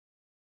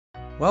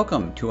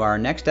Welcome to our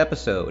next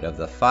episode of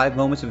the 5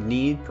 Moments of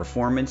Need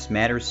Performance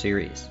Matters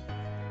series.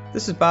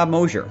 This is Bob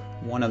Mosier,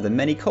 one of the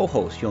many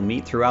co-hosts you'll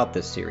meet throughout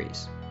this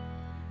series.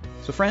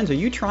 So friends, are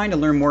you trying to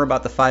learn more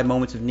about the 5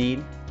 moments of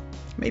need?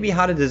 Maybe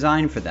how to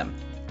design for them,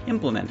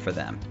 implement for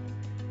them,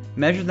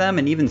 measure them,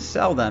 and even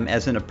sell them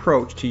as an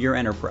approach to your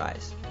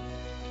enterprise.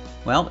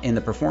 Well, in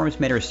the Performance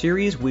Matters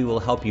series, we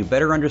will help you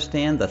better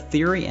understand the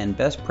theory and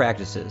best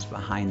practices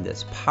behind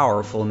this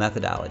powerful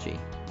methodology,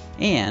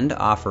 and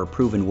offer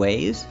proven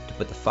ways to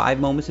put the 5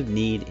 moments of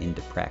need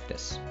into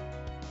practice.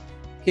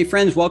 Hey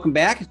friends, welcome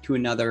back to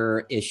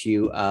another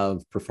issue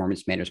of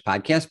Performance Matters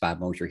Podcast.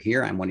 Bob Mosier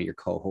here. I'm one of your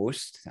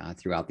co-hosts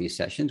throughout these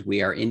sessions.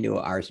 We are into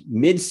our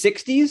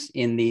mid-60s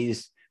in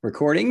these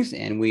recordings,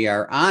 and we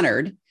are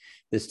honored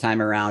this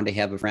time around to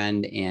have a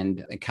friend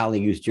and a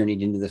colleague who's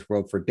journeyed into this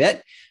world for a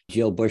bit,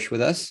 Jill Bush, with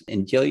us.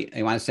 And Jill,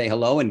 I want to say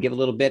hello and give a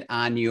little bit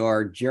on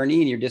your journey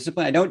and your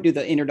discipline. I don't do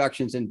the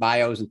introductions and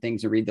bios and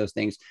things and read those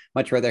things.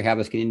 Much rather have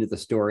us get into the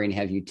story and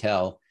have you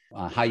tell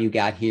how you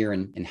got here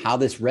and how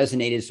this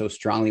resonated so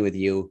strongly with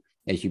you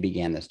as you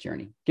began this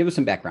journey. Give us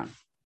some background.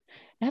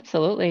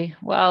 Absolutely.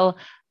 Well,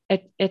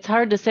 it's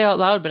hard to say out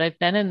loud, but I've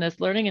been in this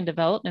learning and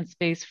development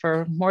space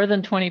for more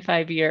than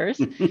 25 years.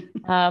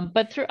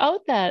 But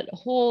throughout that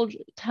whole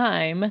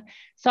time,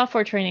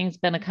 software training has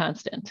been a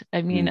constant.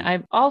 I mean,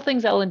 I'm all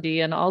things L&D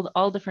and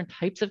all different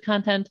types of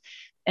content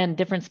and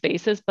different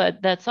spaces,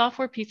 but that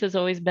software piece has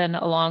always been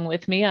along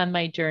with me on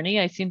my journey.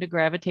 I seem to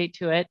gravitate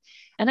to it.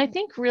 And I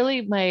think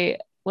really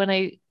when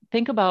I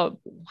think about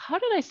how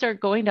did I start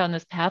going down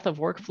this path of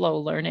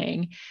workflow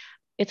learning,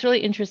 it's really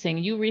interesting.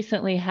 You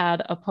recently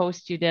had a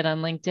post you did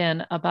on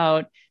LinkedIn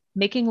about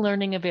making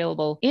learning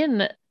available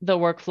in the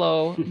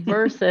workflow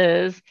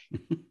versus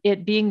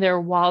it being there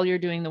while you're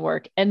doing the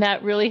work. And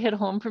that really hit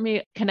home for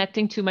me,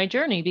 connecting to my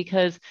journey,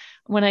 because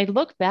when I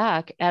look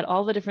back at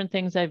all the different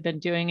things I've been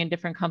doing in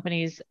different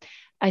companies,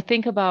 I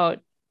think about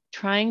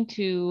I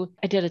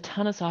did a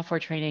ton of software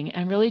training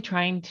and really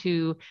trying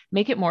to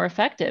make it more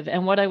effective.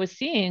 And what I was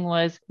seeing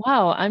was,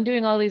 wow, I'm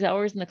doing all these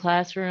hours in the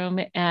classroom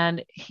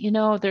and,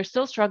 they're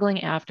still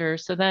struggling after.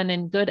 So then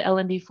in good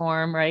L&D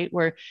form, right,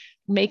 we're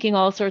making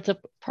all sorts of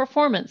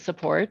performance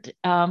support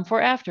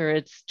for after.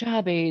 It's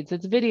job aids,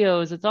 it's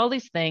videos, it's all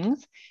these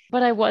things,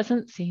 but I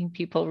wasn't seeing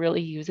people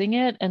really using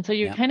it. And so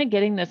you're kind of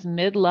getting this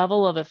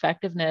mid-level of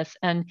effectiveness.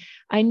 And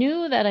I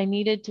knew that I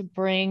needed to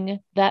bring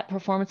that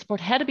performance support,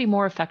 had to be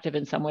more effective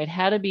in some way. It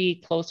had to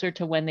be closer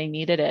to when they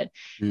needed it.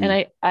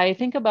 And I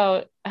think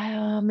about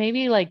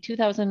maybe like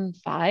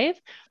 2005,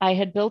 I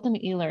had built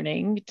an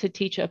e-learning to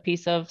teach a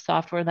piece of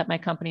software that my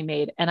company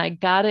made. And I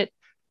got it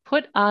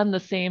put on the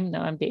same,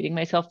 now I'm dating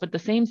myself, but the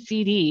same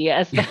CD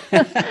as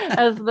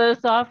the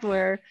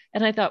software.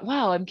 And I thought,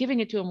 wow, I'm giving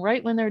it to them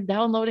right when they're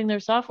downloading their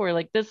software.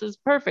 Like, this is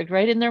perfect,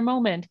 right in their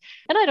moment.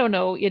 And I don't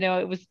know,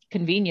 it was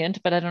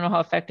convenient, but I don't know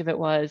how effective it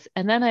was.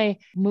 And then I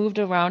moved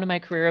around in my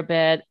career a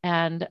bit.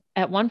 And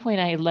at one point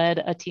I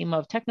led a team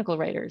of technical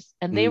writers,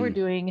 and they were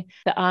doing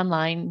the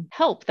online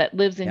help that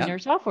lives in your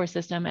software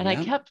system. And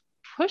I kept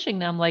pushing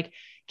them like,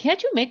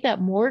 can't you make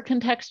that more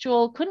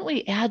contextual? Couldn't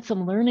we add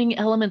some learning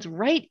elements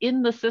right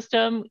in the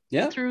system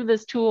through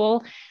this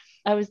tool?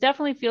 I was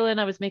definitely feeling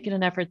I was making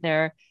an effort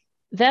there.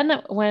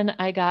 Then when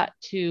I got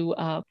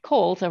to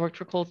Kohl's, I worked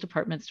for Kohl's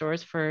department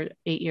stores for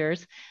 8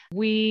 years.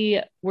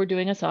 We were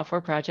doing a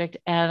software project,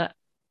 and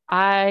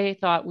I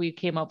thought we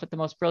came up with the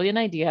most brilliant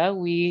idea.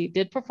 We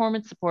did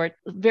performance support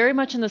very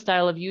much in the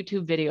style of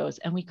YouTube videos.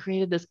 And we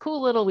created this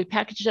we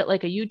packaged it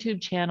like a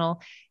YouTube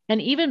channel.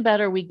 And even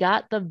better, we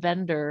got the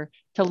vendor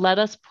to let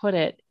us put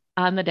it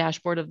on the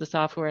dashboard of the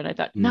software. And I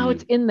thought, no,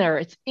 it's in there.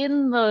 It's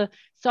in the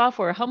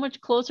software. How much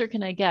closer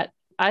can I get?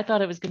 I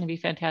thought it was going to be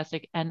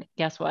fantastic. And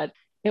guess what?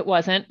 It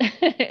wasn't.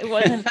 It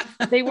wasn't.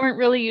 They weren't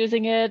really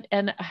using it.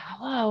 And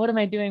wow, what am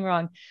I doing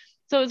wrong?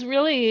 So it was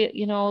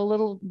really, a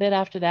little bit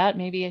after that,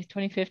 maybe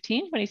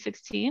 2015,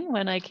 2016,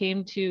 when I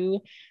came to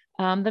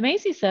the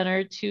Macy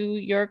Center to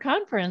your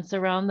conference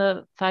around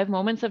the 5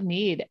 moments of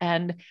need.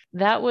 And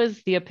that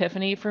was the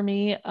epiphany for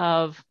me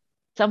of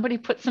somebody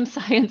put some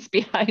science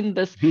behind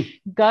this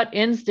gut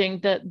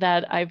instinct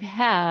that I've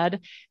had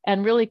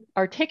and really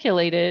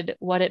articulated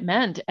what it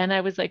meant. And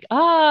I was like,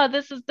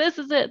 this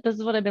is it. This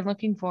is what I've been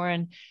looking for.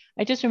 And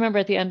I just remember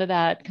at the end of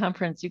that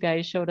conference, you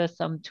guys showed us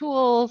some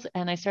tools,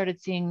 and I started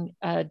seeing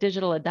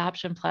digital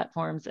adoption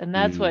platforms. And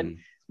that's what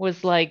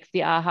was like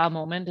the aha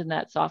moment in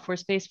that software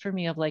space for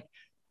me of like,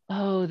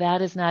 oh,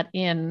 that is not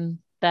in,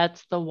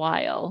 that's the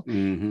while.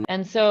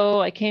 And so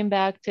I came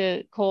back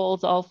to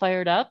Kohl's all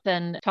fired up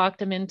and talked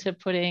them into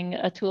putting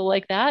a tool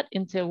like that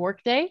into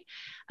Workday.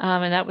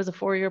 And that was a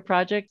 4-year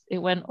project. It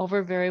went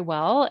over very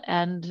well.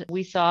 And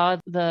we saw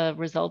the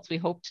results we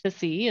hoped to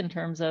see in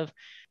terms of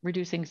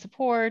reducing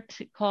support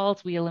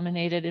calls. We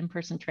eliminated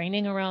in-person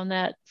training around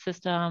that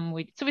system.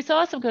 So we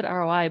saw some good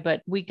ROI,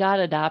 but we got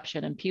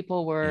adoption and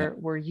people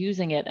were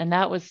using it. And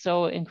that was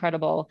so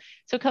incredible.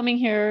 So coming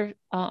here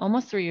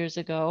almost 3 years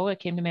ago, I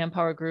came to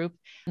Manpower Group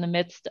in the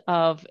midst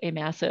of a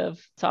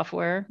massive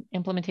software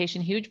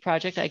implementation, huge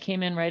project. I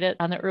came in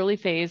on the early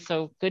phase,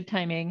 so good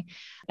timing.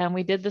 And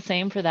we did the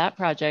same for that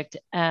project.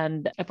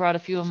 And I brought a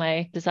few of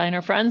my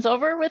designer friends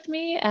over with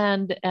me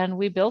and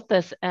we built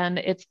this. And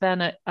it's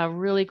been a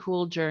really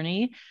cool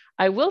journey.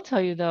 I will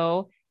tell you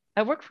though,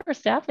 I work for a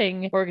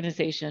staffing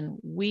organization.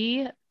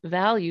 We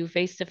value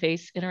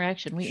face-to-face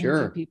interaction. We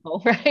interview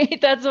people, right?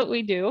 That's what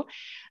we do.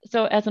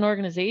 So as an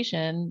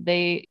organization,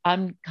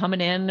 I'm coming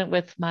in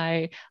with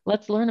my,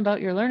 let's learn about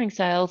your learning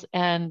styles.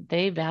 And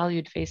they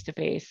valued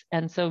face-to-face.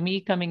 And so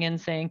me coming in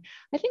saying,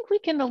 I think we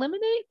can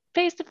eliminate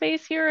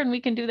face-to-face here and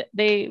we can do that.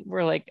 They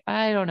were like,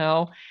 I don't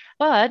know.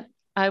 But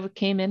I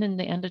came in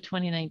the end of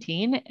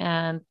 2019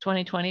 and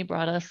 2020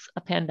 brought us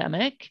a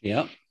pandemic.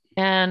 Yep.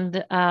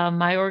 And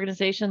my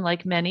organization,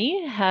 like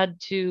many, had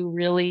to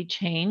really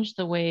change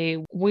the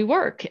way we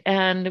work.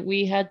 And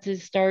we had to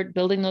start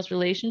building those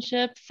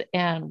relationships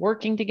and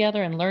working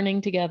together and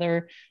learning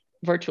together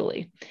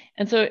virtually.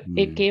 And so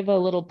it gave a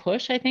little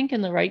push, I think,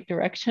 in the right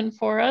direction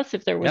for us.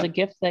 If there was a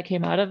gift that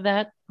came out of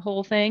that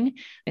whole thing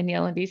in the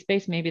L&D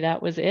space, maybe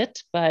that was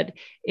it. But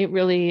it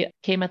really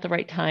came at the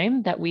right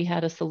time that we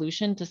had a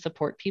solution to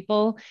support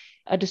people,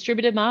 a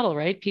distributed model,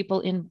 right?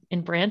 People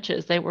in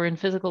branches, they were in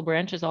physical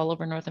branches all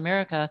over North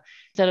America.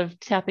 Instead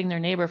of tapping their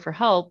neighbor for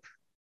help,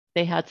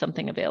 they had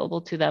something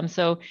available to them.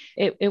 So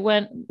it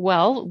went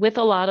well with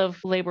a lot of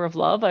labor of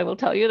love. I will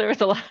tell you, there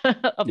was a lot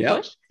of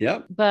push,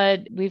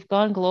 but we've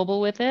gone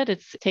global with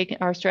it.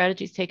 Our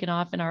strategy's taken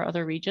off in our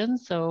other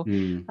regions. So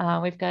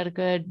we've got a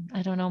good,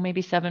 I don't know,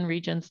 maybe 7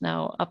 regions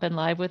now up and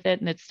live with it.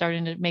 And it's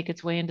starting to make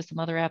its way into some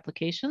other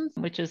applications,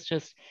 which is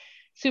just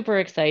super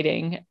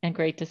exciting and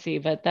great to see.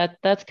 But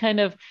that's kind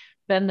of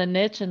been the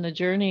niche and the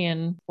journey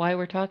and why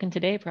we're talking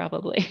today,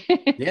 probably.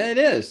 Yeah, it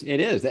is. It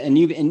is. And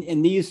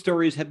and these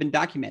stories have been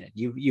documented.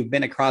 You've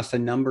been across a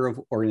number of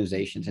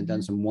organizations and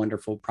done some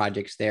wonderful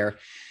projects there.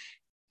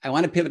 I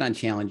want to pivot on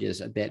challenges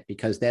a bit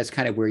because that's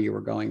kind of where you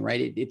were going,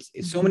 right? It's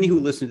so many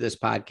who listen to this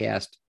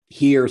podcast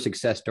hear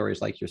success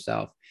stories like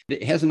yourself.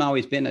 It hasn't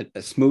always been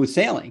a smooth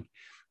sailing.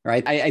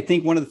 Right. I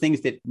think one of the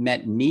things that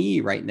met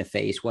me right in the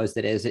face was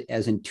that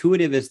as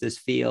intuitive as this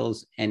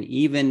feels, and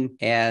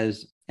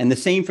the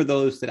same for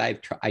those that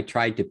I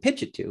tried to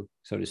pitch it to,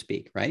 so to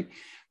speak, right?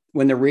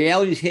 When the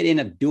realities hit in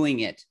of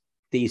doing it,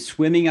 the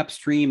swimming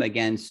upstream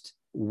against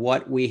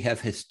what we have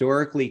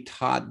historically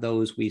taught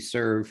those we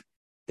serve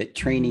that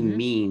training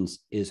means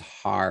is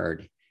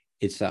hard.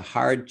 It's a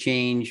hard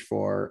change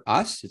for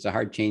us. It's a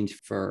hard change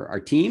for our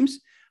teams,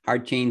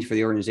 hard change for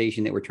the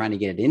organization that we're trying to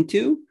get it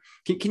into.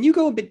 Can you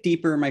go a bit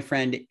deeper, my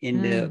friend,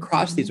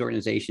 across these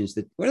organizations?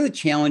 What are the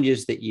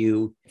challenges that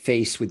you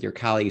face with your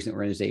colleagues in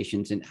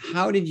organizations, and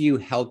how did you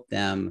help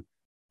them,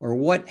 or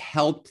what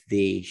helped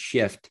the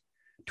shift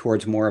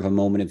towards more of a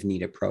moment of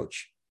need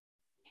approach?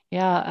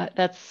 Yeah,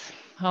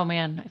 oh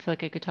man, I feel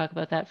like I could talk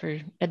about that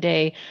for a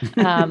day.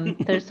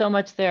 There's so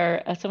much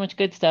there, so much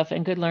good stuff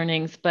and good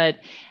learnings. But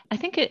I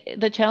think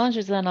the challenge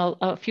is on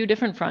a few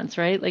different fronts,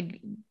 right?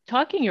 Like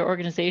talking your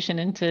organization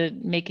into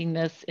making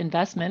this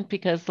investment,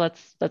 because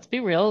let's be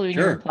real, when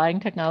you're applying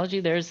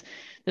technology, there's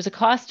a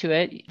cost to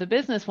it. The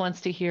business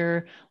wants to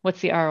hear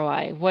what's the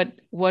ROI,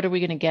 what are we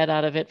going to get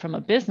out of it from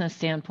a business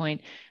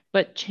standpoint.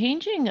 But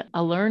changing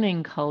a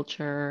learning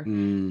culture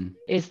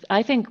is,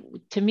 I think,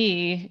 to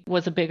me,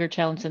 was a bigger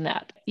challenge than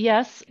that.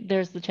 Yes,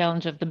 there's the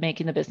challenge of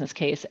making the business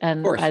case.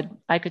 And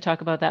I could talk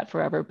about that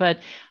forever.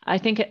 But I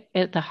think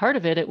at the heart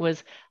of it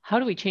was, how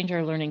do we change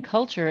our learning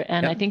culture?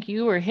 And I think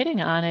you were hitting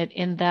on it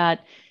in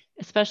that,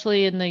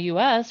 especially in the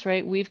US,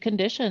 right? We've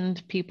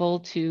conditioned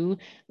people to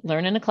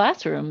learn in a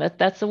classroom.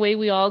 That's the way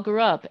we all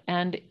grew up.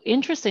 And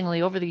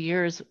interestingly, over the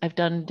years, I've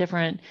done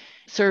different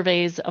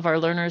surveys of our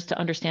learners to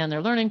understand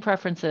their learning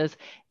preferences.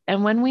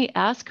 And when we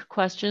ask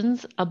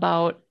questions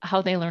about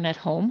how they learn at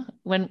home,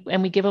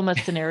 and we give them a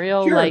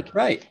scenario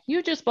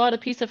you just bought a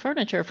piece of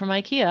furniture from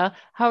IKEA,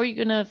 how are you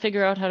going to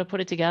figure out how to put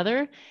it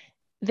together?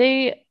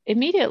 They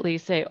immediately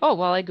say, oh,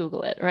 well, I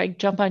Google it, or I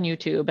jump on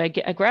YouTube,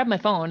 I grab my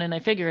phone and I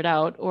figure it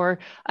out, or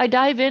I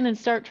dive in and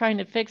start trying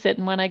to fix it.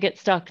 And when I get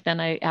stuck, then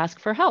I ask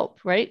for help,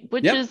 right?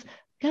 Which is,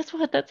 guess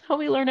what? That's how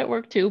we learn at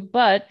work too.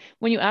 But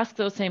when you ask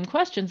those same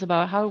questions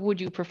about how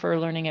would you prefer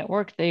learning at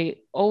work,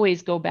 they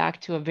always go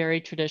back to a very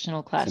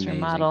traditional classroom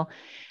model.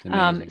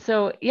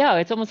 So yeah,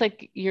 it's almost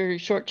like you're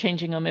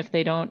shortchanging them if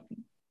they don't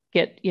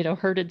get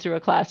herded through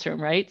a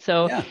classroom, right?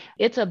 So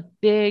it's a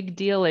big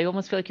deal. I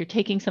almost feel like you're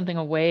taking something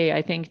away,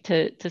 I think,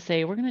 to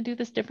say, we're going to do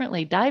this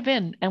differently. Dive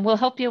in and we'll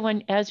help you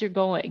as you're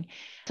going.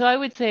 So I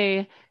would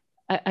say,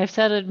 I've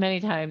said it many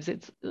times,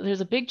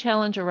 there's a big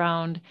challenge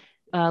around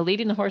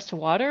leading the horse to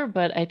water,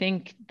 but I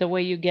think the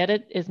way you get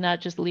it is not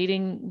just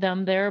leading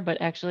them there,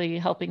 but actually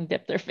helping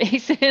dip their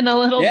face in a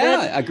little bit.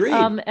 Yeah, agreed.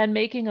 And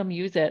making them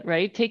use it,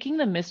 right? Taking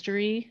the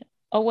mystery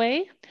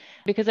away,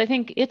 because I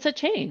think it's a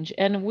change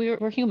and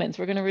we're humans,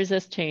 we're going to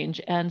resist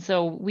change. And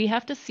so we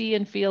have to see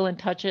and feel and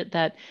touch it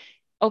that,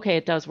 okay,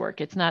 it does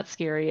work. It's not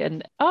scary.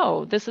 And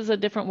oh, this is a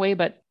different way,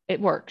 but it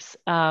works.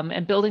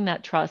 And building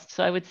that trust.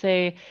 So I would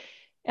say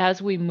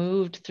as we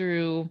moved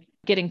through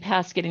getting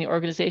past getting the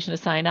organization to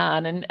sign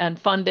on and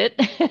fund it.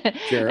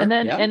 Sure.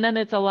 Yeah. And then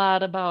it's a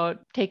lot about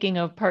taking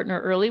a partner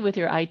early with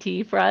your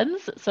IT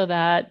friends so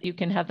that you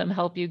can have them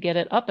help you get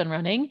it up and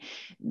running.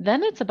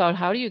 Then it's about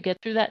how do you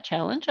get through that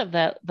challenge of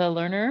that the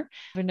learner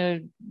having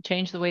to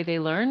change the way they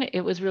learn. It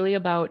was really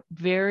about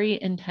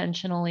very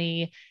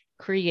intentionally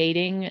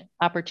creating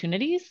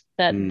opportunities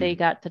that they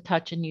got to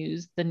touch and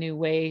use the new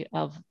way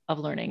of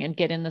learning and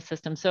get in the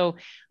system. So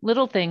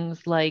little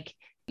things like,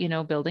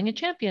 building a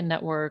champion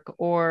network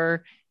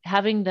or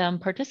having them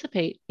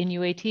participate in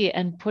UAT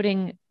and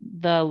putting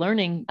the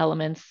learning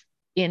elements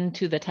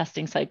into the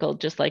testing cycle,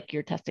 just like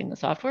you're testing the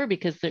software,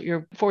 because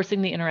you're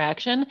forcing the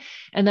interaction.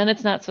 And then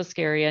it's not so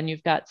scary. And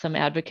you've got some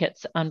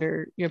advocates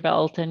under your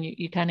belt and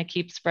you kind of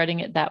keep spreading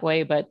it that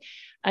way. But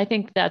I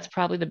think that's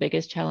probably the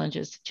biggest challenge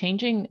is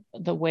changing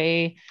the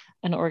way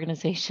an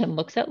organization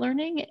looks at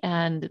learning.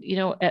 And,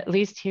 at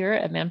least here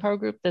at Manpower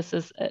Group, this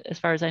is, as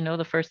far as I know,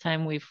 the first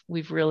time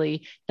we've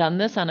really done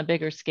this on a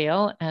bigger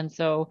scale. And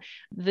so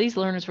these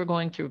learners were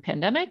going through a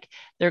pandemic,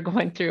 they're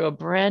going through a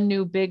brand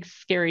new, big,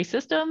 scary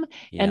system.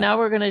 Yeah. And now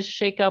we're going to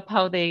shake up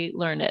how they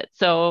learn it.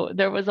 So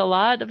there was a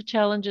lot of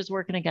challenges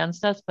working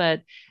against us,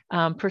 but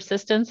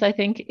persistence, I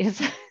think,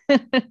 is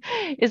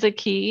is a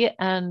key,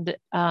 and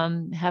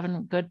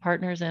having good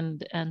partners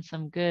and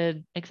some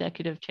good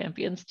executive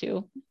champions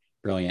too.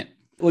 Brilliant.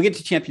 We'll get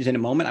to champions in a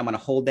moment. I want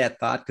to hold that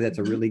thought because that's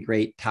a really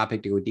great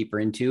topic to go deeper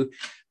into.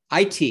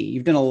 IT,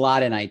 you've done a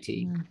lot in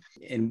IT,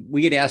 and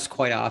we get asked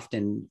quite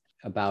often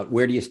about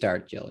where do you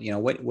start, Jill?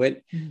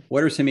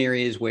 What are some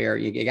areas where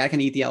you got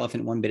to eat the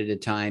elephant one bit at a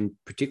time,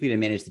 particularly to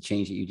manage the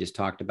change that you just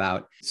talked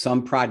about.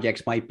 Some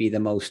projects might be the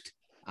most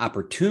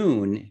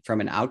opportune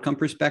from an outcome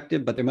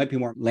perspective, but there might be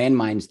more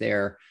landmines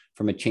there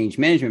from a change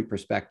management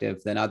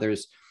perspective than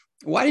others.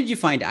 Why did you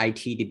find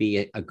IT to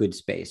be a good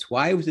space?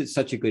 Why was it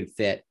such a good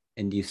fit?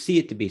 And do you see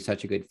it to be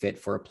such a good fit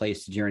for a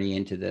place to journey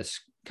into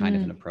this kind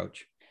of an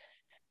approach?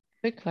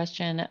 Good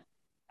question.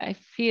 I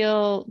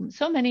feel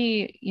so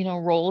many,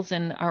 roles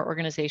in our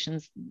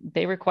organizations,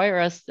 they require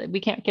us, we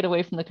can't get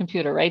away from the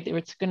computer, right?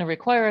 It's going to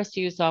require us to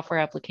use software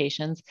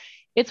applications.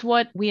 It's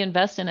what we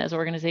invest in as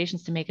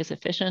organizations to make us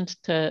efficient,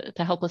 to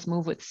help us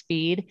move with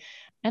speed.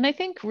 And I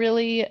think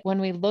really when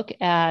we look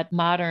at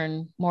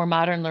more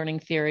modern learning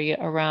theory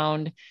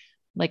around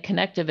like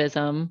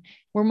connectivism,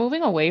 we're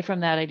moving away from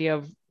that idea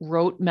of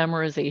rote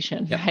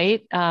memorization,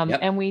 right?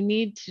 And we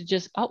need to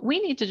just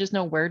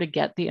know where to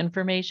get the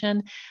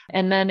information.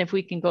 And then if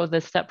we can go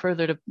this step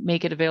further to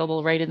make it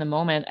available right in the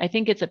moment, I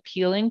think it's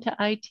appealing to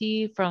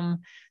IT from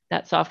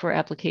that software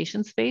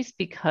application space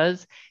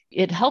because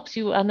it helps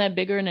you on that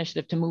bigger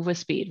initiative to move with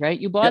speed, right?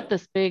 You bought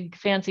this big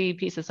fancy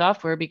piece of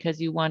software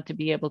because you want to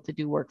be able to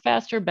do work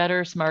faster,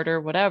 better, smarter,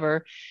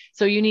 whatever.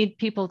 So you need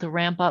people to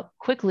ramp up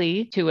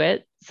quickly to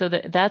it. So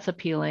that's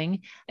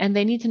appealing, and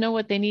they need to know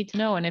what they need to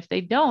know. And if they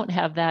don't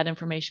have that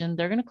information,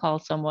 they're going to call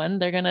someone,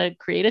 they're going to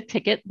create a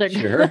ticket,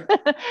 they're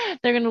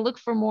going to look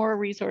for more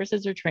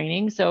resources or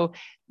training. So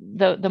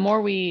the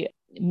more we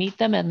meet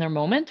them in their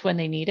moment when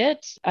they need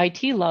it,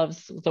 IT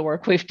loves the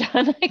work we've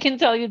done. I can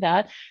tell you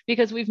that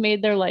because we've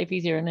made their life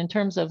easier. And in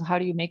terms of how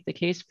do you make the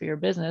case for your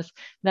business,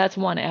 that's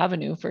one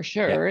avenue for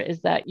sure, is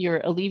that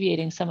you're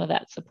alleviating some of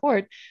that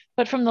support.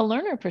 But from the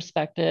learner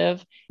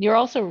perspective, you're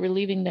also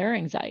relieving their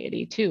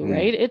anxiety too,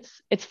 right?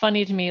 It's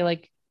funny to me,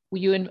 like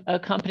you and a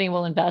company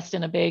will invest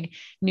in a big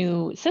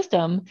new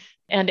system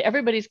and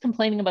everybody's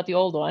complaining about the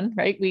old one,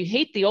 right? We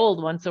hate the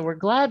old one. So we're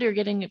glad we're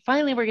getting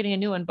a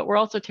new one, but we're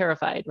also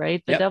terrified,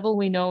 right? The devil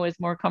we know is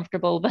more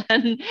comfortable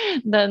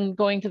than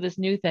going to this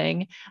new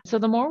thing. So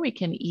the more we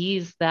can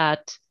ease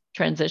that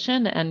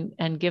transition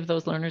and give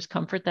those learners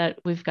comfort that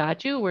we've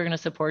got you, we're going to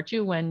support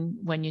you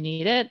when you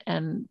need it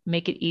and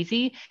make it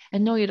easy.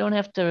 And no, you don't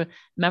have to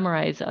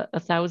memorize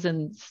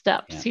 1,000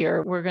 steps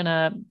here. We're going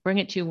to bring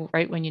it to you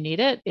right when you need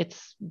it.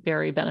 It's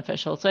very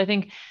beneficial. So I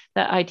think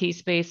that IT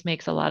space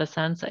makes a lot of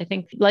sense. I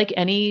think like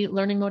any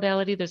learning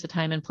modality, there's a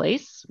time and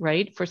place,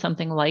 right? For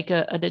something like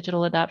a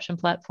digital adoption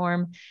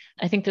platform.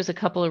 I think there's a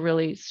couple of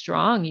really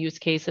strong use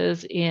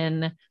cases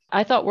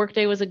I thought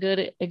Workday was a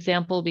good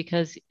example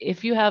because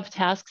if you have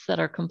tasks that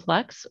are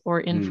complex or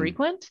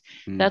infrequent,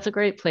 that's a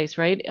great place,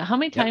 right? How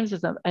many times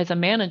as a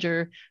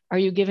manager are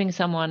you giving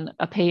someone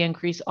a pay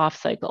increase off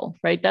cycle,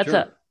 right? That's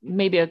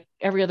maybe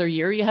every other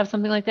year you have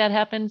something like that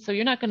happen. So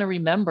you're not going to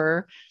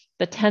remember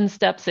the 10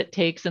 steps it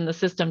takes in the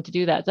system to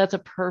do that. That's a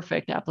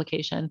perfect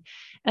application.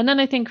 And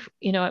then I think,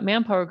 at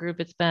Manpower Group,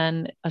 it's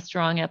been a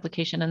strong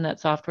application in that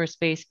software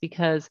space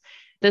because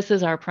this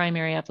is our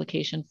primary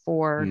application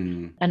for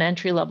an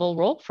entry-level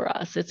role for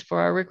us. It's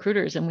for our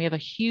recruiters, and we have a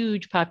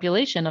huge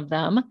population of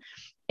them.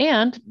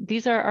 And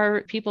these are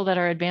our people that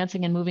are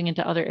advancing and moving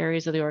into other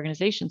areas of the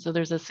organization. So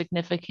there's a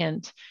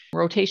significant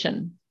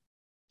rotation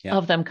Yeah.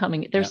 of them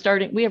coming. They're Yeah.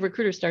 starting, we have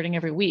recruiters starting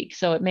every week.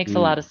 So it makes a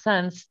lot Mm. of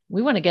sense.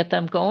 We want to get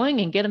them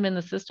going and get them in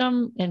the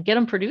system and get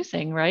them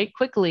producing, right,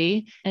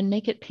 quickly and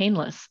make it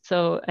painless.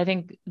 So I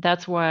think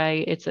that's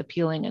why it's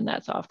appealing in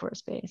that software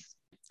space.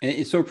 And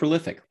it's so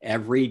prolific.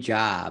 Every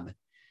job,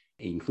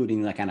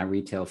 including like on a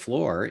retail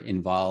floor,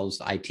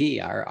 involves IT.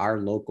 Our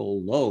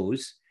local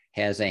Lowe's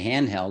has a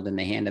handheld in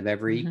the hand of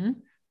every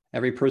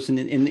person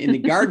in the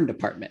garden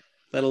department,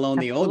 let alone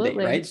the old day,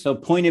 right? So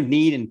point of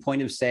need and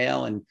point of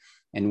sale and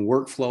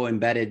workflow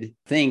embedded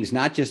things,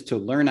 not just to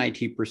learn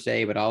IT per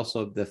se, but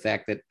also the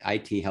fact that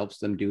IT helps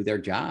them do their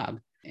job.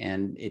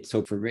 And it's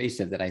so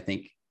pervasive that I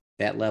think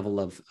that level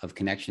of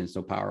connection is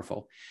so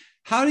powerful.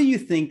 How do you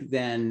think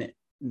then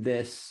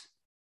this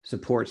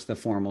supports the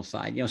formal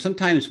side? You know,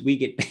 sometimes we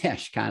get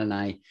bashed, Con and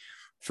I,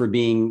 for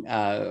being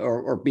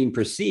or being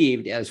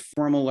perceived as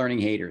formal learning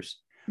haters.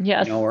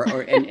 Yes. You know,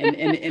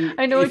 and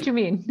I know what you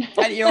mean.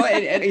 And, you know,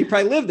 and you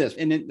probably live this.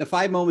 And in the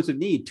 5 moments of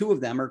need, 2 of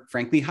them are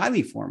frankly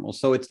highly formal.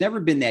 So it's never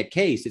been that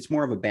case. It's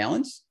more of a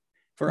balance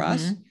for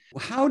us.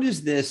 How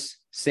does this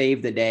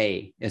save the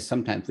day, as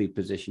sometimes we've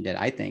positioned it,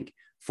 I think,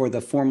 for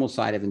the formal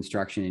side of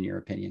instruction, in your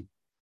opinion?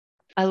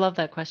 I love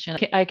that question.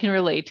 I can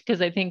relate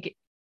because I think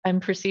I'm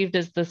perceived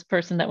as this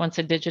person that wants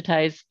to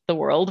digitize the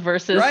world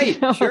versus, right,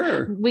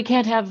 sure, we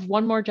can't have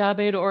one more job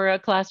aid or a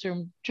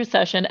classroom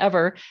session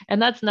ever. And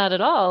that's not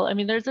at all. I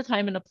mean, there's a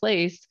time and a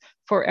place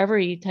for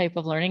every type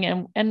of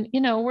learning. And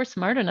you know, we're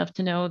smart enough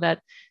to know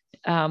that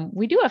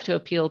we do have to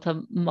appeal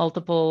to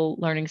multiple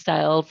learning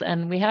styles,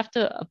 and we have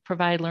to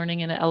provide learning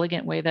in an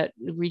elegant way that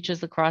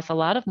reaches across a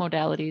lot of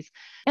modalities.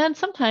 And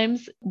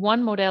sometimes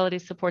one modality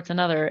supports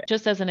another.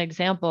 Just as an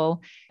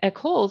example, at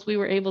Kohl's, we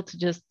were able to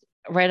just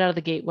right out of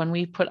the gate, when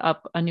we put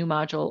up a new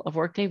module of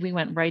Workday, we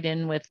went right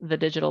in with the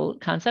digital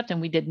concept and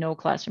we did no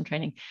classroom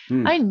training.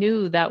 I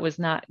knew that was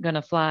not going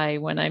to fly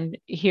when I'm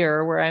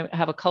here, where I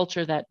have a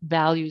culture that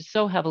values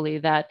so heavily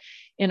that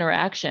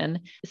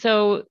interaction.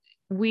 So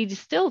we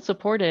still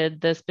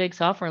supported this big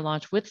software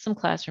launch with some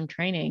classroom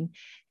training,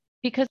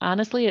 because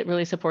honestly, it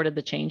really supported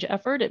the change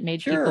effort. It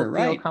made people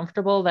feel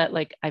comfortable that,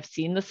 like, I've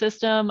seen the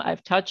system,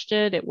 I've touched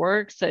it, it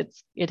works,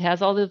 it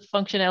has all the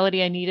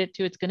functionality I need it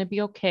to, it's going to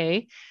be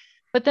okay.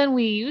 But then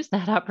we use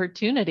that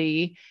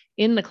opportunity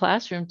in the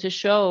classroom to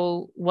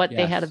show what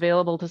they had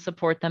available to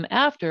support them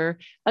after,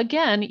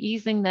 again,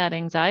 easing that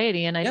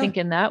anxiety. And I think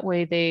in that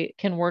way, they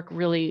can work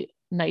really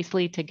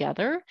nicely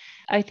together.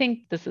 I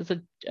think this is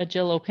a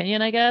Jill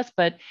opinion, I guess,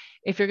 but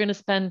if you're going to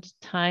spend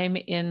time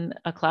in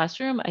a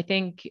classroom, I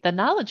think the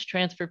knowledge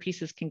transfer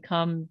pieces can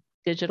come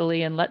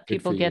digitally and let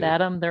people get at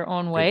them their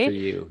own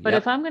way. But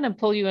if I'm going to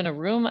pull you in a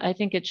room, I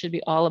think it should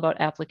be all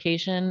about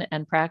application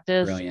and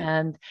practice. Brilliant.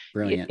 And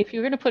Brilliant. If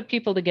you're going to put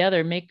people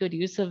together, make good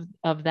use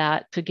of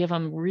that to give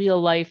them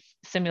real life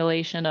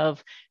simulation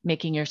of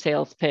making your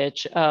sales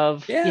pitch,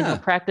 of you know,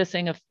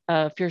 practicing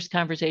a fierce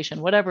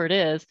conversation, whatever it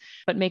is,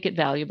 but make it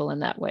valuable in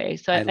that way.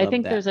 So I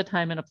think there's a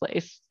time and a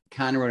place.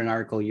 Con wrote an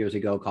article years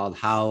ago called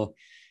 "How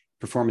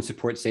Performance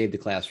Support Saved the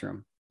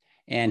Classroom."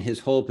 And his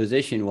whole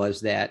position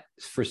was that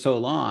for so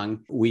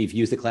long, we've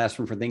used the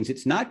classroom for things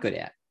it's not good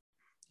at.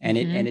 And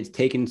it's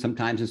taken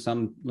sometimes in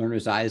some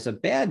learners' eyes a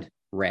bad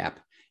rap.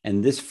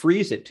 And this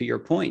frees it, to your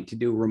point, to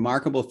do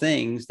remarkable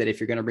things that if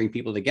you're going to bring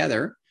people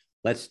together,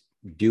 let's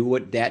do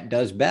what that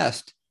does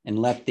best and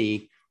let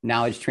the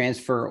knowledge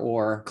transfer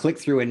or click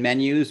through in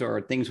menus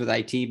or things with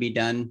IT be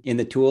done in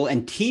the tool,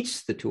 and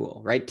teach the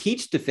tool, right?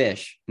 Teach the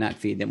fish, not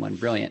feed them one.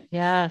 Brilliant.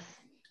 Yes.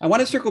 I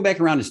want to circle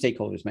back around to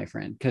stakeholders, my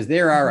friend, because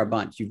there are a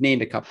bunch. You've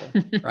named a couple,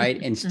 right?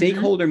 And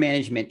stakeholder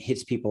management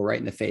hits people right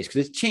in the face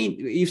because it's change.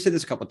 You've said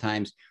this a couple of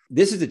times.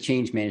 This is a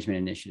change management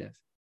initiative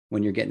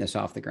when you're getting this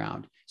off the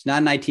ground. It's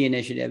not an IT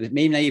initiative. It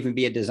may not even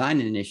be a design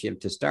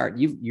initiative to start.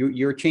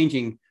 You're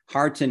changing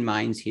hearts and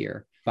minds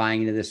here,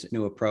 buying into this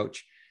new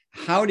approach.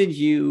 How did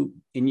you,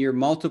 in your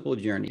multiple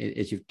journey,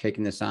 as you've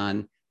taken this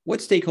on, what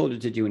stakeholders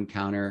did you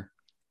encounter?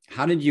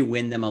 How did you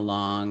win them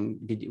along?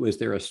 Was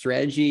there a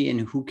strategy in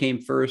who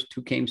came first,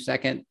 who came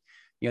second,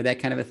 you know, that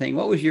kind of a thing?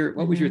 What was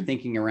your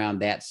thinking around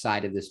that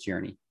side of this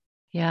journey?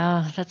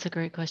 Yeah, that's a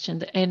great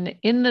question. And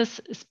in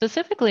this,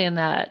 specifically in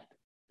that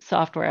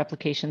software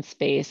application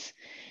space,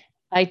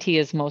 IT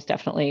is most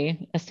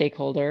definitely a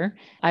stakeholder.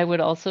 I would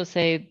also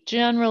say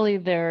generally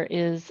there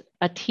is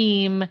a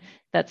team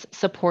that's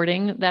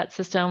supporting that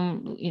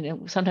system. You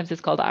know, sometimes it's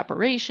called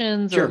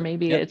operations, or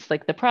maybe it's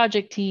like the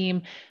project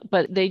team,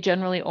 but they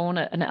generally own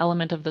an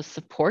element of the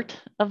support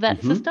of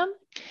that system.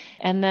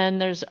 And then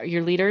there's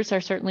your leaders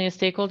are certainly a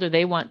stakeholder.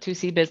 They want to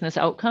see business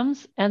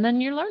outcomes. And then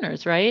your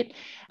learners, right?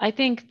 I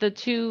think the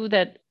two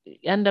that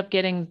end up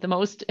getting the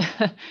most,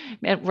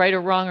 right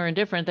or wrong or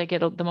indifferent, that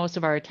get the most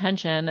of our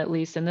attention, at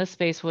least in this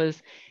space,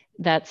 was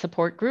that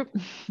support group,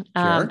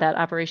 that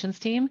operations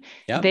team.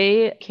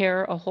 They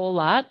care a whole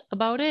lot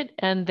about it,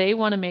 and they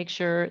want to make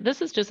sure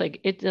this is just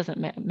like, it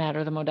doesn't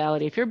matter the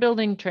modality. If you're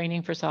building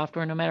training for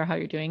software, no matter how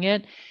you're doing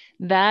it,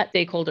 that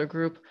stakeholder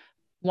group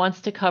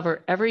wants to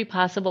cover every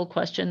possible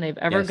question they've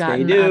ever Yes, they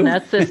gotten on do.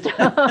 that system.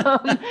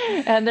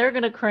 And they're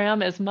going to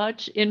cram as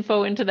much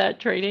info into that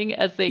training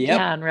as they Yep.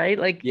 can, right?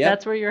 Like Yep.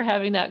 that's where you're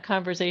having that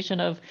conversation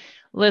of,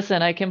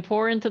 listen, I can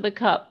pour into the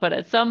cup, but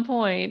at some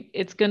point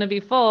it's going to be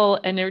full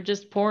and they're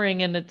just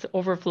pouring and it's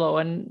overflow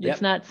and it's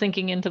Yep. not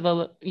sinking into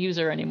the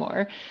user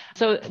anymore.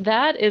 So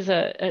that is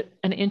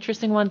an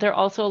interesting one. They're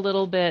also a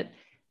little bit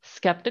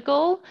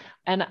skeptical.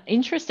 And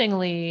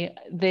interestingly,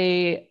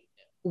 they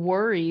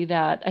worry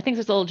that I think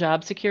there's a little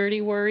job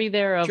security worry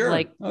there of Sure.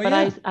 like, Oh but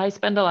yeah. I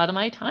spend a lot of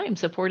my time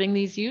supporting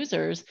these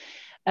users,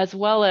 as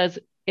well as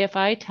if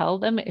I tell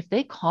them, if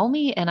they call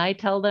me and I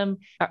tell them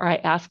or I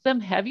ask them,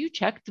 have you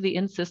checked the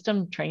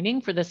in-system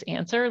training for this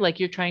answer? Like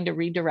you're trying to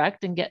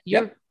redirect and get,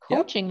 you're Yep. Yep.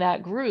 coaching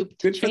that group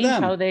to Good for change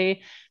how them.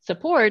 they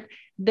support.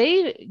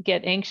 They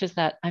get anxious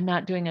that I'm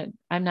not doing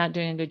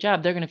a good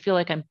job. They're going to feel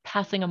like I'm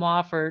passing them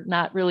off or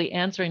not really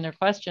answering their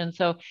questions.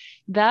 So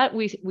that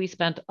we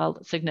spent a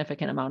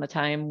significant amount of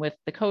time with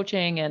the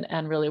coaching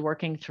and really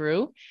working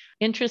through.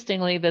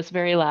 Interestingly, this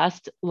very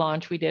last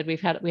launch we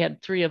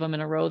had 3 of them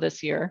in a row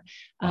this year.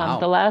 The Wow.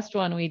 last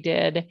one we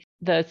did,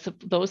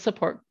 those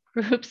support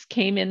groups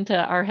came into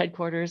our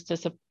headquarters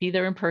to be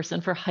there in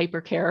person for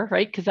hypercare,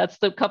 right? Because that's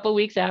the couple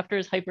weeks after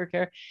is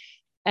hypercare,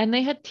 and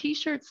they had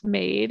T-shirts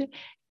made.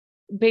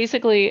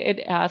 Basically, it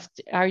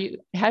asked,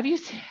 have you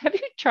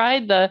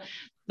tried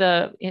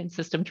the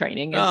in-system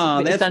training is Oh,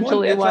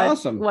 essentially that's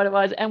awesome. what it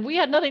was. And we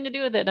had nothing to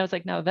do with it. And I was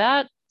like, no,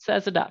 that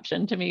says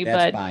adoption to me. That's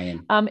But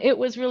buy-in. it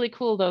was really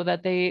cool though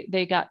that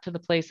they got to the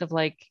place of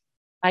like,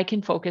 I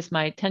can focus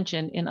my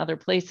attention in other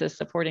places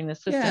supporting the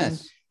system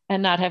Yes.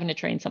 and not having to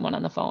train someone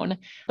on the phone.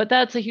 But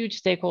that's a huge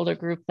stakeholder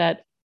group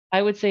that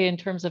I would say in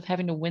terms of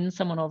having to win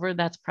someone over,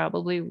 that's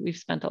probably we've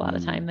spent a lot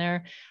of time Mm,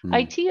 there. mm.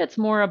 IT, it's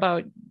more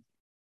about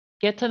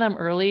get to them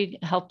early,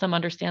 help them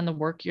understand the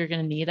work you're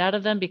going to need out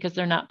of them because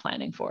they're not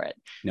planning for it.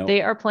 They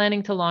Nope. are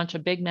planning to launch a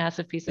big,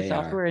 massive piece of They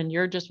are. software, and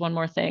you're just one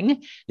more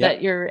thing that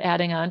Yep. you're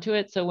adding on to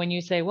it. So when you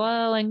say,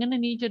 well, I'm going to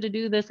need you to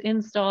do this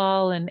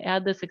install and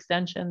add this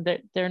extension,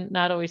 they're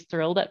not always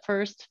thrilled at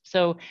first.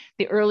 So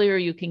the earlier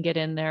you can get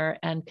in there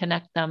and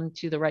connect them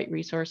to the right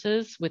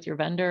resources with your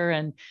vendor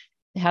and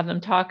have them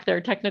talk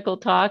their technical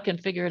talk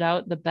and figure it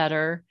out, the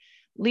better.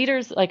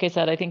 Leaders, like I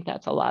said, I think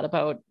that's a lot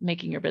about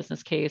making your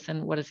business case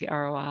and what is the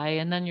ROI.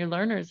 And then your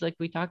learners, like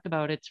we talked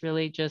about, it's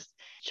really just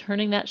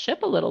turning that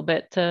ship a little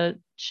bit to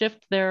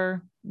shift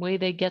their way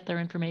they get their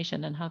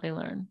information and how they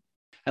learn.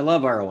 I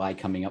love ROI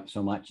coming up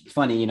so much. It's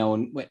funny,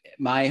 when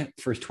my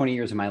first 20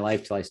 years of my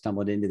life till I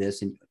stumbled into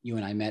this, and you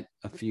and I met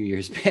a few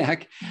years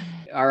back,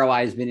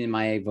 ROI has been in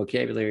my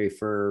vocabulary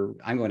for,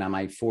 I'm going on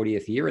my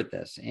 40th year at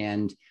this.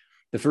 And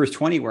the first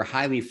 20 were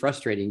highly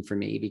frustrating for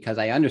me because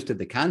I understood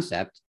the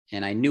concept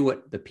and I knew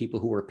what the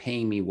people who were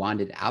paying me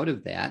wanted out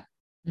of that,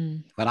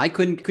 but I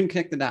couldn't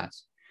connect the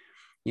dots.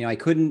 I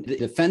couldn't, in a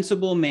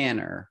defensible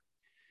manner,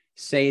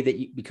 say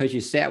that because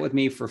you sat with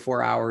me for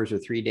 4 hours or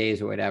 3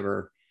 days or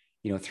whatever,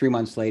 3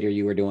 months later,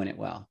 you were doing it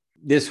well.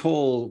 This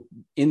whole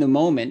in the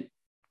moment,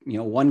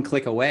 one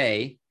click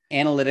away,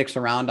 analytics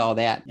around all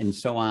that and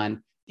so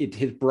on, it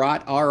has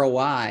brought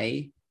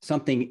ROI,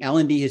 something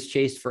L&D has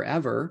chased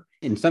forever,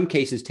 in some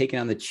cases taken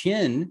on the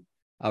chin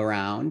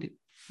around,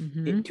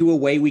 to a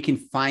way we can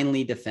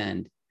finally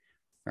defend,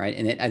 right?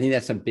 And I think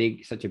that's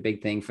such a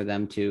big thing for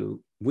them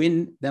to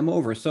win them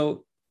over.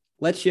 So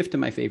let's shift to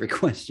my favorite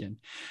question.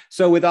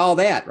 So with all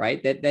that,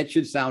 right, that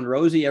should sound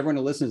rosy. Everyone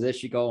who listens to this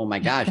should go, oh my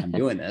gosh, I'm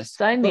doing this.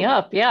 Sign me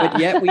up.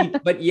 Yeah.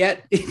 But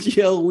yet,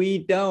 Jill, we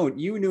don't.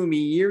 You knew me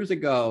years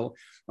ago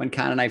when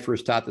Con and I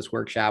first taught this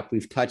workshop.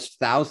 We've touched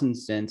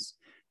thousands since,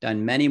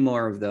 done many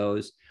more of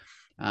those.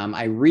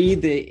 I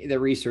read the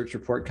research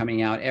report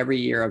coming out every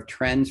year of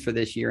trends for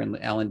this year in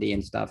L&D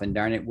and stuff. And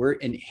darn it,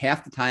 and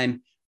half the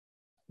time,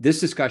 this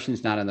discussion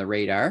is not on the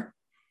radar.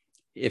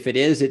 If it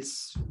is,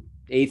 it's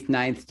 8th,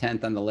 9th,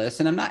 10th on the list.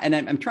 And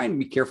I'm trying to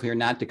be careful here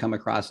not to come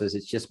across as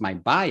it's just my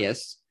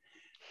bias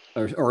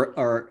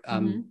or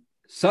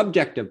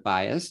subjective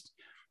bias.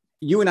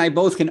 You and I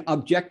both can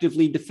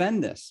objectively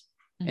defend this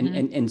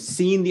and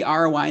seeing the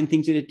ROI and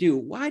things that it do.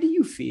 Why do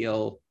you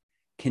feel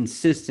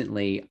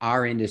consistently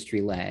our industry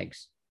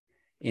lags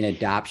in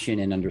adoption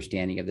and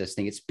understanding of this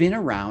thing? It's been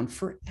around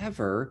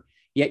forever,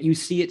 yet you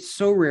see it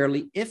so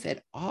rarely, if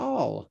at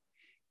all,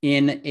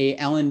 in a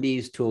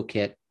L&D's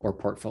toolkit or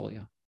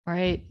portfolio.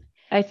 Right.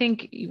 I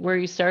think where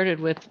you started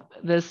with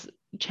this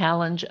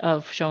challenge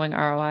of showing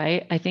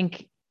ROI, I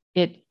think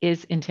it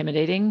is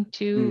intimidating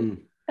to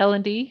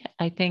L&D.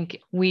 I think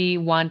we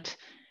want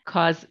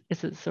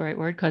is it the right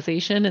word?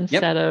 Causation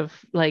instead of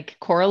like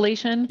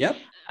correlation. Yep.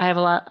 I have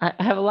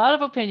a lot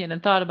of opinion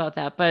and thought about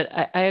that, but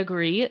I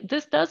agree.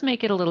 This does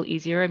make it a little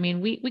easier. I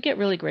mean, we get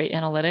really great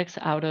analytics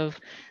out of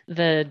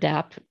the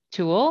DAP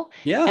tool.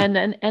 Yeah.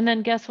 And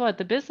then guess what?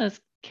 The business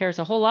cares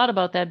a whole lot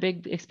about that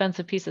big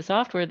expensive piece of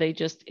software they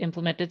just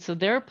implemented. So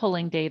they're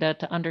pulling data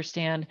to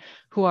understand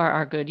who are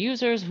our good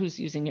users, who's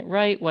using it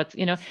right, what's,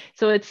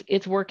 so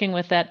it's working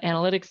with that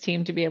analytics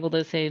team to be able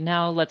to say,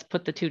 now let's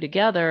put the two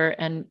together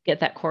and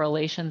get that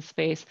correlation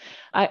space.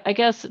 I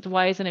guess,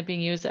 why isn't it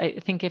being used? I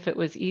think if it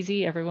was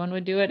easy, everyone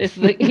would do it. Is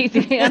the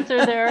easy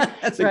answer there.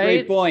 That's a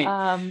right? great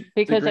point.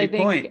 Because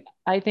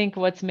I think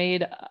what's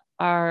made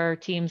our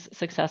teams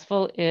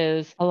successful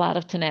is a lot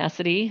of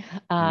tenacity,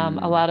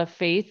 a lot of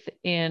faith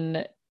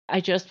in, I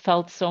just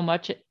felt so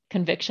much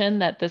conviction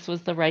that this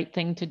was the right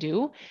thing to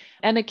do.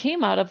 And it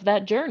came out of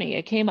that journey.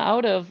 It came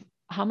out of,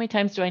 how many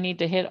times do I need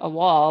to hit a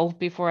wall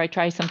before I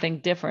try something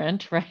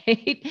different,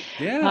 right?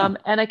 Yeah.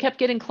 And I kept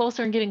getting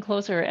closer and getting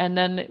closer. And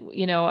then,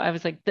 I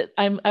was like,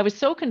 I was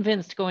so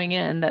convinced going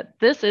in that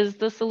this is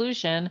the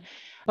solution,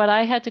 but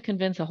I had to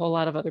convince a whole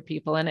lot of other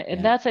people.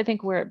 And that's, I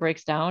think, where it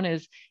breaks down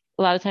is,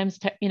 a lot of times,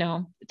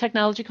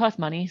 technology costs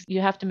money. You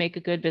have to make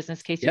a good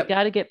business case. Yep. You've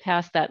got to get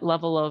past that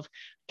level of,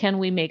 can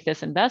we make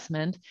this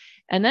investment?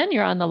 And then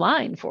you're on the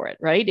line for it,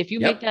 right? If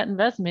you make that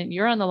investment,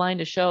 you're on the line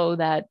to show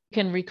that you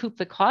can recoup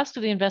the cost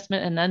of the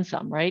investment and then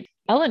some, right?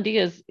 L&D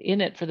is in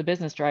it for the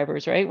business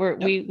drivers, right?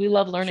 We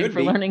love learning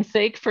for learning's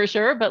sake, for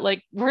sure, but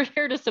like, we're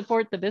here to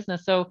support the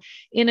business. So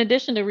in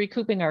addition to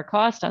recouping our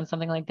cost on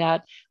something like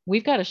that,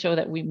 we've got to show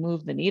that we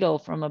move the needle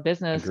from a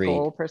business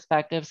goal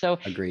perspective. So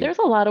there's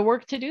a lot of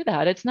work to do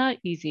that. It's not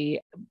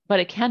easy, but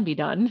it can be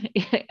done.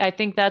 I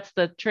think that's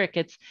the trick.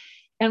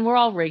 And we're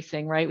all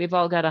racing, right? We've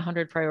all got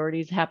 100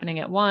 priorities happening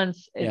at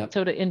once.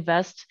 So to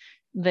invest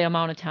the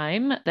amount of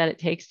time that it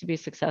takes to be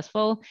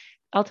successful,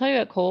 I'll tell you,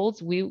 at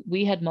Kohl's,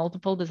 we had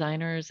multiple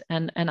designers,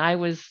 and I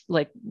was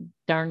like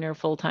darn near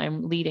full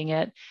time leading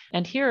it.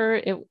 And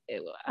here,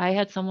 I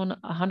had someone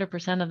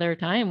 100% of their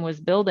time was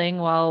building,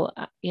 while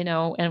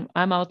and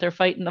I'm out there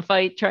fighting the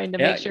fight, trying to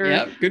make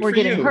sure we're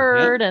getting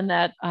heard and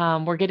that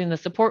we're getting the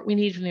support we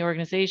need from the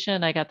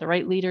organization. I got the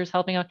right leaders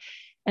helping out,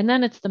 and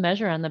then it's the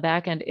measure on the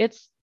back end.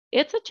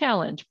 It's a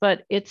challenge,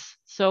 but it's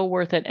so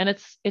worth it. And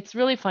it's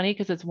really funny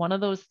because it's one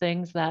of those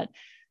things that,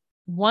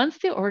 once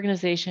the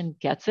organization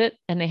gets it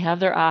and they have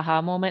their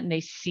aha moment and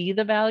they see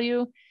the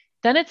value,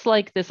 then it's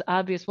like this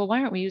obvious, well, why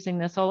aren't we using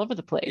this all over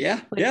the place?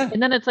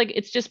 And then it's like,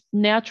 it's just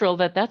natural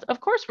that's, of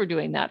course, we're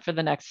doing that for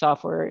the next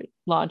software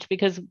launch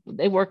because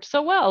it worked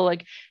so well.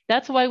 Like,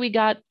 that's why we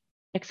got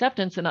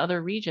acceptance in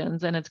other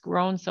regions, and it's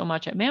grown so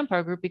much at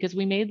Manpower Group, because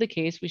we made the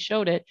case, we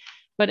showed it,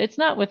 but it's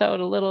not without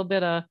a little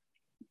bit of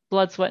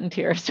blood, sweat, and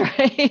tears,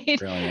 right?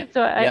 Brilliant.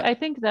 So I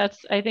think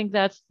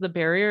that's the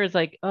barrier, is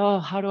like, oh,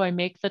 how do I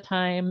make the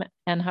time,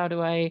 and how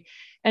do I,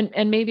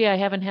 and maybe I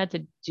haven't had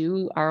to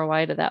do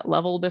ROI to that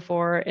level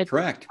before. It's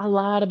a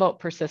lot about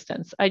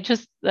persistence. I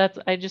just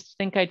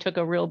think I took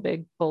a real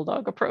big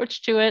bulldog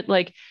approach to it.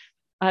 Like,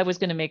 I was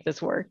going to make this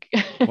work.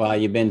 Well,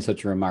 you've been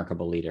such a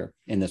remarkable leader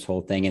in this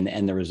whole thing,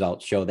 and the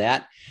results show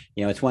that.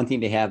 It's one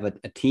thing to have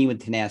a team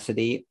with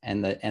tenacity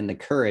and the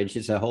courage.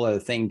 It's a whole other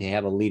thing to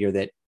have a leader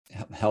that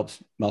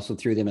helps muscle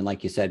through them. And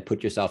like you said,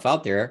 put yourself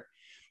out there,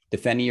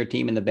 defending your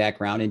team in the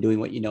background and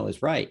doing what you know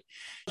is right.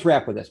 Let's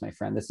wrap with this, my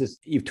friend.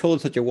 You've told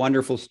such a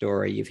wonderful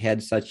story. You've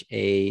had such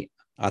a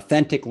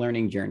authentic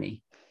learning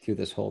journey through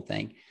this whole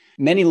thing.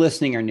 Many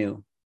listening are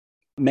new.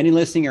 Many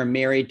listening are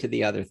married to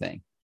the other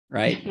thing,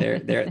 right?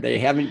 They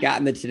haven't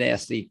gotten the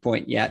tenacity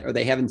point yet, or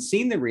they haven't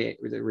seen the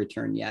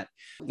return yet.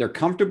 They're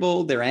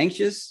comfortable. They're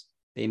anxious.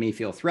 They may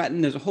feel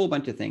threatened. There's a whole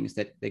bunch of things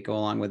that go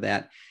along with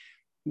that.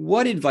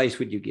 What advice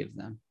would you give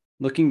them?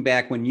 Looking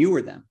back when you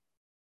were them,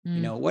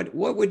 what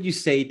would you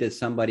say to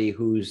somebody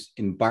who's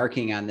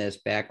embarking on this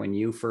back when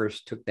you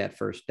first took that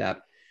first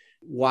step?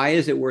 Why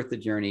is it worth the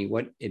journey?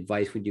 What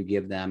advice would you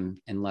give them,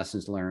 and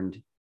lessons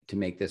learned to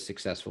make this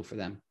successful for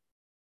them?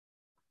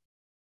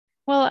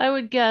 Well, I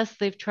would guess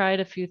they've tried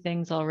a few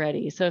things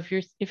already. So if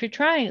you're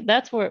trying,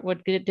 that's what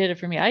did it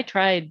for me. I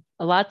tried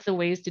lots of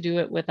ways to do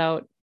it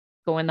without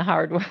going the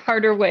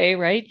harder way,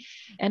 right?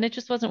 And it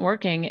just wasn't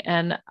working.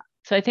 And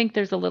so I think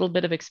there's a little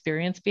bit of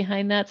experience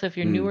behind that. So if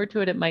you're newer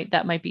to it,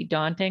 that might be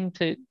daunting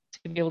to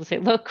be able to say,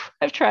 look,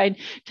 I've tried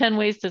 10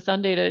 ways to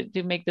Sunday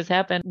to make this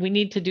happen. We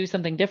need to do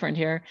something different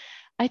here.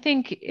 I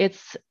think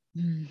it's,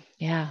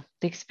 the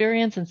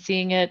experience and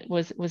seeing it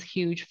was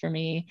huge for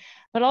me.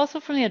 But also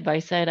from the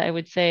advice side, I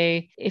would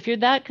say, if you're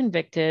that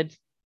convicted,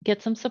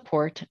 get some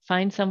support,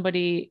 find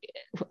somebody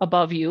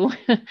above you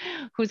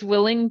who's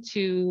willing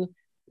to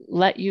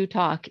let you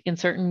talk in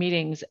certain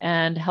meetings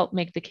and help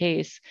make the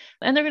case.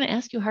 And they're going to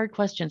ask you hard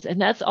questions.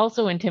 And that's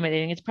also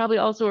intimidating. It's probably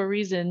also a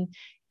reason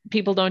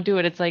people don't do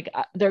it. It's like,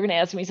 they're going to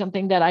ask me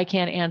something that I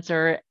can't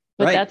answer,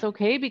 but that's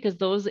okay, because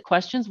those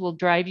questions will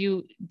drive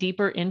you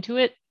deeper into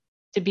it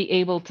to be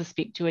able to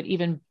speak to it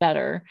even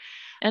better.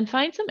 And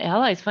find some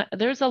allies.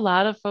 There's a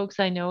lot of folks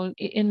I know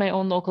in my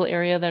own local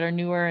area that are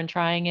newer and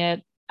trying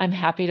it. I'm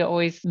happy to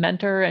always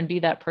mentor and be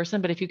that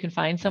person. But if you can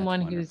find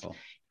someone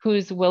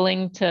who's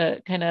willing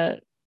to kind of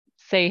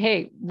say,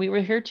 hey, we were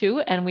here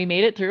too, and we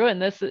made it through.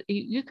 And this,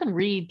 you can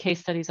read case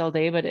studies all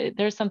day, but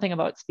there's something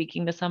about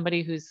speaking to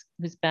somebody who's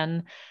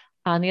been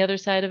on the other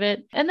side of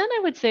it. And then I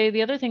would say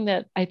the other thing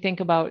that I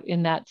think about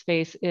in that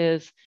space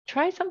is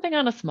try something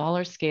on a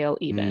smaller scale,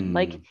 even.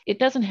 Like it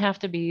doesn't have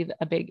to be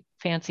a big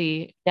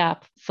fancy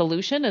app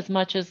solution as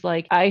much as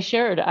like I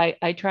shared.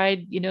 I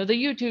tried, the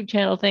YouTube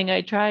channel thing,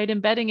 I tried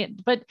embedding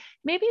it, but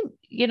maybe,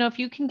 if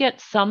you can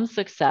get some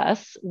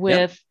success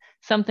with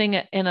something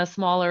in a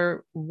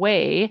smaller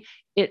way,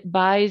 it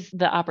buys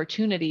the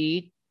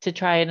opportunity to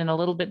try it in a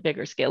little bit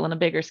bigger scale and a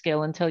bigger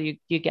scale until you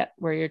get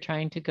where you're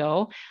trying to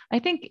go. I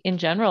think in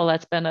general,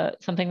 that's been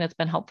something that's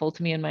been helpful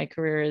to me in my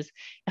career is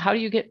how do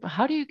you get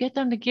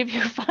them to give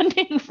you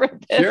funding for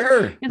this?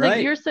 Sure. It's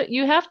right. like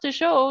you have to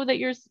show that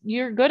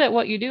you're good at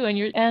what you do,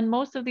 and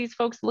most of these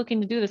folks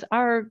looking to do this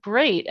are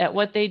great at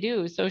what they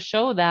do. So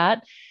show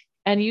that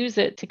and use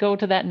it to go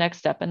to that next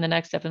step and the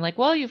next step, and like,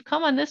 well, you've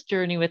come on this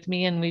journey with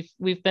me and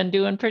we've been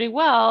doing pretty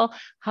well.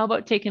 How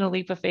about taking a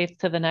leap of faith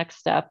to the next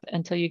step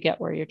until you get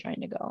where you're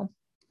trying to go?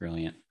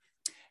 Brilliant.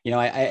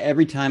 I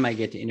every time I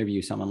get to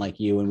interview someone like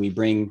you and we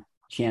bring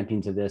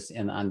champions of this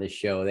and on this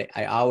show,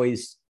 I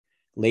always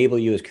label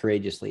you as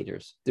courageous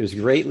leaders. There's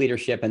great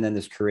leadership and then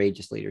there's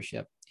courageous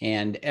leadership,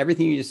 and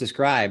everything you just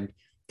described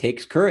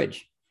takes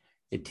courage.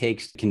 It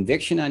takes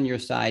conviction on your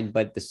side,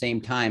 but at the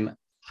same time,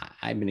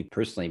 I've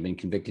personally been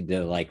convicted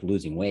to like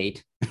losing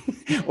weight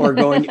or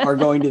going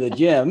to the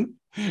gym,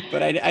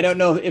 but I don't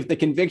know if the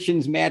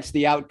convictions match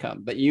the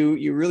outcome. But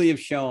you really have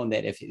shown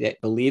that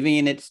that believing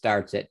in it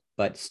starts it,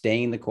 but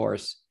staying the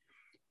course,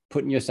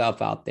 putting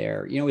yourself out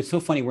there. It's so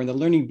funny. We're in the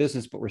learning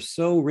business, but we're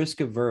so risk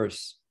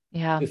averse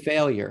to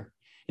failure.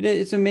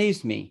 It's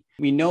amazed me.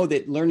 We know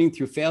that learning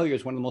through failure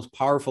is one of the most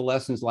powerful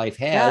lessons life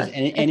has.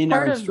 Yes, and in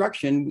our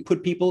instruction, we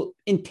put people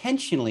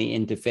intentionally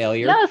into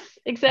failure. Yes,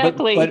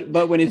 exactly.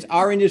 But when it's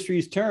our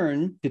industry's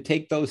turn to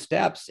take those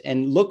steps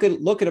and look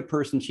at a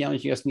person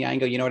challenging us in the eye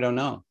and go, I don't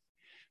know.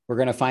 We're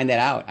going to find that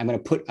out. I'm going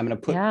to put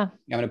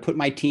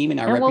my team and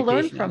our reputation. We'll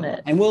learn from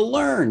it. And we'll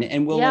learn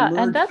and we'll emerge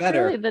and that's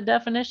better. Really the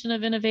definition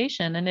of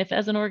innovation. And if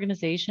as an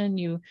organization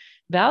you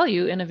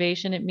value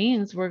innovation, it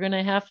means we're going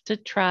to have to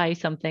try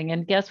something.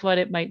 And guess what?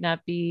 It might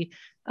not be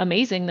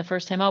amazing the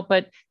first time out,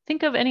 but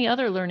think of any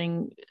other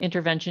learning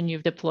intervention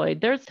you've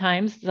deployed. There's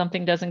times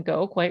something doesn't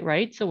go quite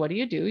right. So what do?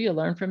 You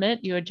learn from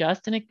it, you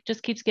adjust, and it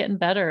just keeps getting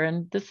better.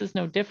 And this is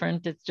no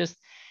different. It's just,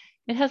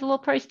 it has a little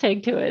price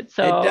tag to it.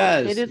 So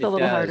it is a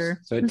little harder.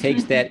 So it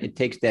takes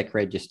that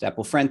courageous step.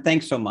 Well, friend,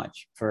 thanks so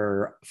much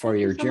for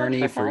your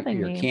journey, for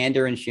your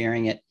candor and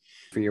sharing it,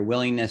 for your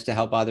willingness to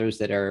help others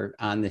that are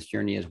on this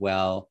journey as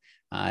well.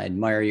 I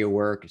admire your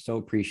work. So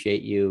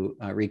appreciate you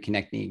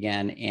reconnecting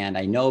again. And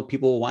I know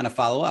people will want to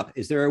follow up.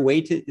 Is there a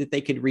way that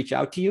they could reach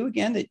out to you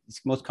again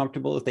that's most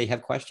comfortable if they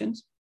have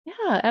questions?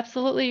 Yeah,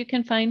 absolutely. You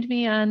can find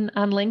me on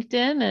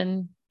LinkedIn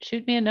and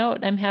shoot me a note.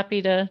 I'm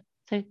happy to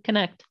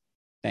connect.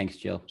 Thanks,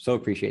 Jill. So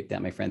appreciate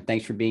that, my friend.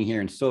 Thanks for being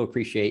here, and so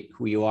appreciate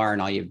who you are and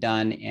all you've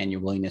done and your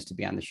willingness to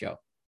be on the show.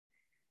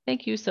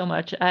 Thank you so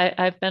much.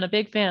 I've been a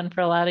big fan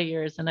for a lot of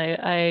years, and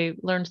I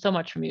learned so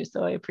much from you.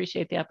 So I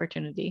appreciate the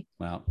opportunity.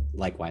 Well,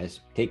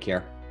 likewise. Take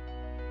care.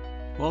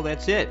 Well,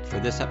 that's it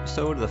for this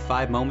episode of the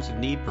 5 Moments of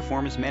Need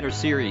Performance Matters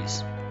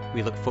series.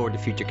 We look forward to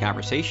future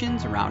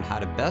conversations around how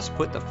to best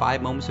put the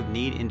 5 Moments of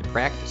Need into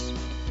practice.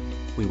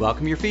 We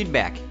welcome your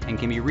feedback and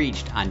can be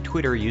reached on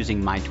Twitter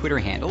using my Twitter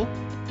handle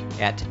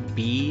at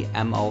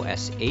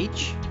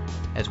BMOSH,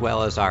 as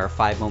well as our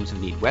 5 Moments of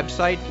Need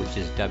website, which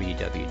is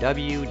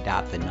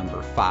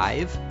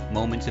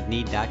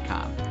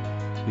www.5momentsofneed.com.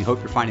 We hope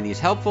you're finding these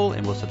helpful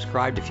and will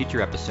subscribe to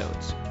future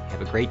episodes.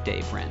 Have a great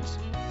day, friends.